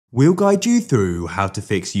We'll guide you through how to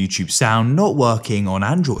fix YouTube sound not working on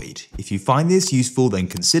Android. If you find this useful, then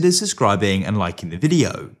consider subscribing and liking the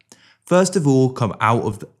video. First of all, come out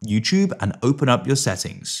of YouTube and open up your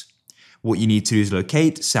settings. What you need to do is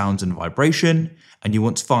locate sounds and vibration, and you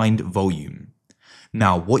want to find volume.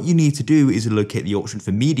 Now, what you need to do is locate the option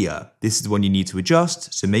for media. This is one you need to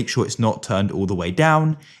adjust, so make sure it's not turned all the way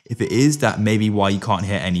down. If it is, that may be why you can't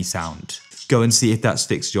hear any sound. Go and see if that's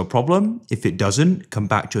fixed your problem. If it doesn't, come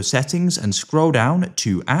back to your settings and scroll down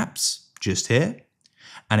to apps, just here.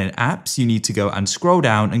 And in apps, you need to go and scroll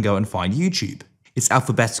down and go and find YouTube. It's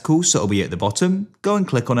alphabetical, so it'll be at the bottom. Go and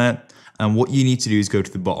click on it. And what you need to do is go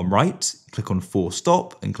to the bottom right, click on full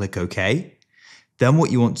stop and click OK. Then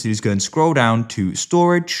what you want to do is go and scroll down to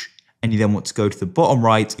storage, and you then want to go to the bottom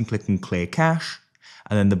right and click on clear cache,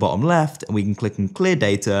 and then the bottom left, and we can click on clear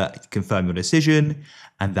data to confirm your decision,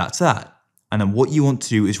 and that's that. And then what you want to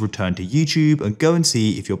do is return to YouTube and go and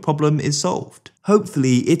see if your problem is solved.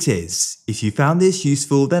 Hopefully it is. If you found this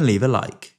useful, then leave a like.